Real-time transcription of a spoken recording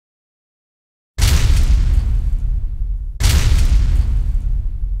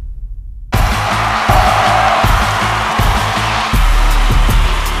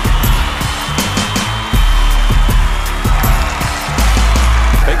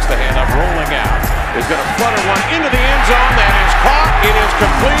is going to flutter one into the end zone. That is caught. It is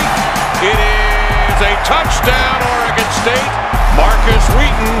complete. It is a touchdown, Oregon State. Marcus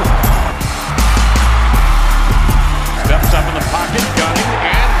Wheaton steps up in the pocket, gunning,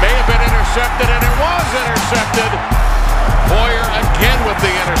 and may have been intercepted, and it was intercepted. Poyer again with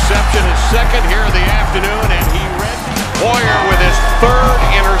the interception, his second here of the afternoon, and he read Poyer with his third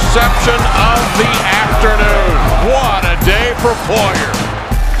interception of the afternoon. What a day for Poyer.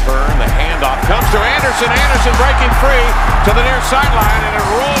 Turn, the handoff comes to Anderson. Anderson breaking free to the near sideline, and it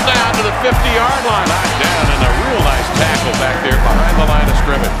rolled down to the 50-yard line. Knocked down, and a real nice tackle back there behind the line of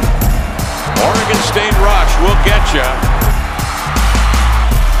scrimmage. Oregon State rush will get you.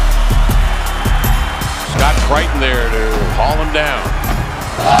 Scott Crichton there to haul him down.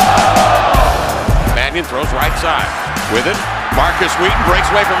 Mannion throws right side. With it, Marcus Wheaton breaks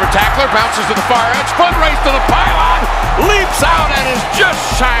away from a tackler, bounces to the far edge, foot race to the pylon, leaps out and is just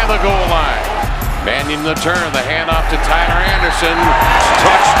shy of the goal line. Mannion the turn, the handoff to Tyler Anderson.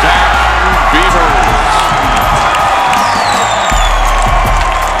 Touchdown, Beavers.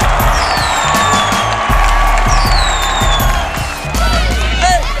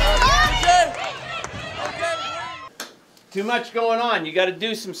 Too much going on. You got to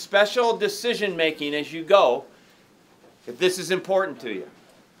do some special decision making as you go if this is important to you.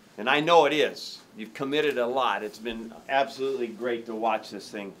 And I know it is. You've committed a lot. It's been absolutely great to watch this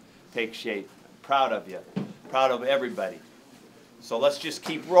thing take shape. I'm proud of you. Proud of everybody. So let's just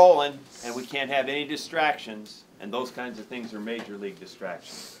keep rolling, and we can't have any distractions, and those kinds of things are major league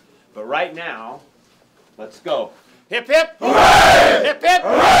distractions. But right now, let's go. Hip, hip. Hooray! Hip, hip.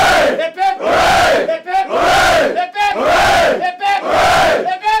 Hooray!